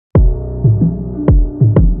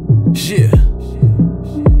Yeah,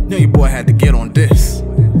 know your boy had to get on this.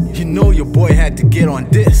 You know your boy had to get on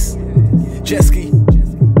this. Jetski,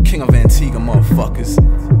 king of Antigua, motherfuckers.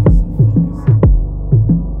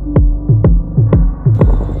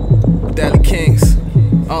 Dally Kings,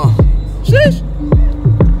 sheesh.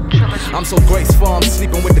 I'm so graceful, I'm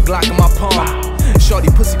sleeping with the Glock in my palm. Shorty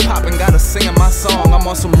pussy poppin', gotta singin' my song. I'm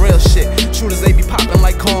on some real shit, shooters they be poppin'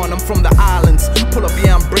 like corn. I'm from the islands, pull up,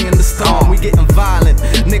 yeah, I'm bringing the storm. We getting violent,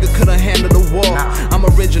 nigga couldn't handle the war. I'm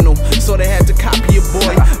original, so they had to copy your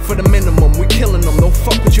boy. For the minimum, we killing them, don't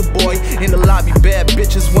fuck with your boy. In the lobby, bad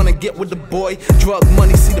bitches wanna get with the boy. Drug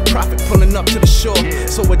money, see the profit pulling up to the shore.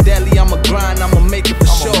 So with Dally, I'ma grind, I'ma make it for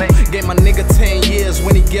sure. Gave my nigga 10 years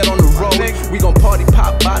when he get on the road. We gon' party,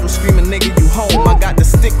 pop bottles, screaming nigga you home. I got the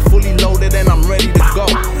stick fully loaded and I'm ready to go.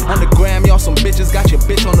 On the gram, y'all some bitches, got your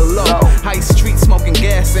bitch on the low. High street smoking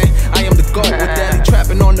gas and I am the GOAT. With Dally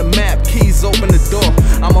trapping on the map, Keez open the door.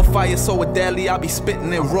 I'm on fire, so with Dally I be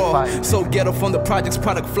spitting it raw. So ghetto from the projects,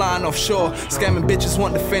 product flying offshore. Scamming bitches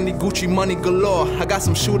want the Fendi, Gucci money galore. I got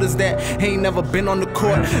some shooters that ain't never been on the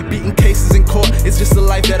court. Beating cases in court, it's just the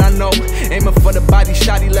life that I know. Aiming for the body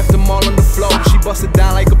shot, he left them all on the floor. She busted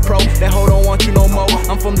down like a pro, that hoe don't want you no more.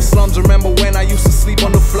 I'm from the slums, remember when I used to sleep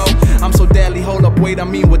on the floor. I'm so Dally, hold up, wait, I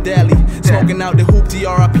mean with Dally. Smoking out the hoopty,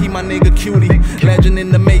 R.I.P. my nigga Cutie. Legend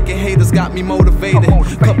in the making, haters got me motivated.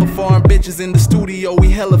 Couple foreign bitches in the studio, we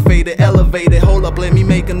hella faded, elevated. Hold up, let me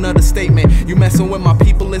make another statement. You messing with my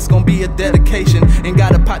people, it's gonna be a dedication. Ain't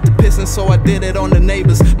got a pot to piss in, so I did it on the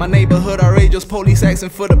neighbors. My neighborhood outrageous, police asking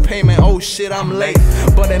for the payment. Oh shit, I'm late,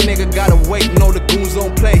 but that nigga gotta wait. No, the goons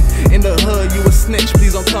don't play. In the hood, you a snitch,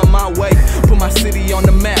 please don't come my way. Put my city on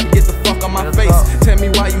the map, get the fuck on my face. Tell me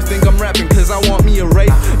why you think I'm rapping, cause I want me a rape.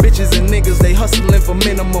 Bitches and niggas, they hustling for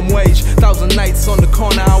minimum wage. 1,000 nights on the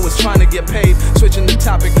corner, I was trying to get paid. Switching the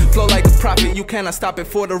topic, flow like a prophet. You cannot stop it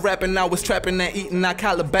for the rapping. I was trapping and eating our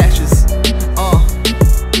calabashes.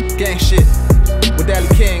 Gang shit with Dally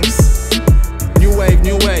Kings.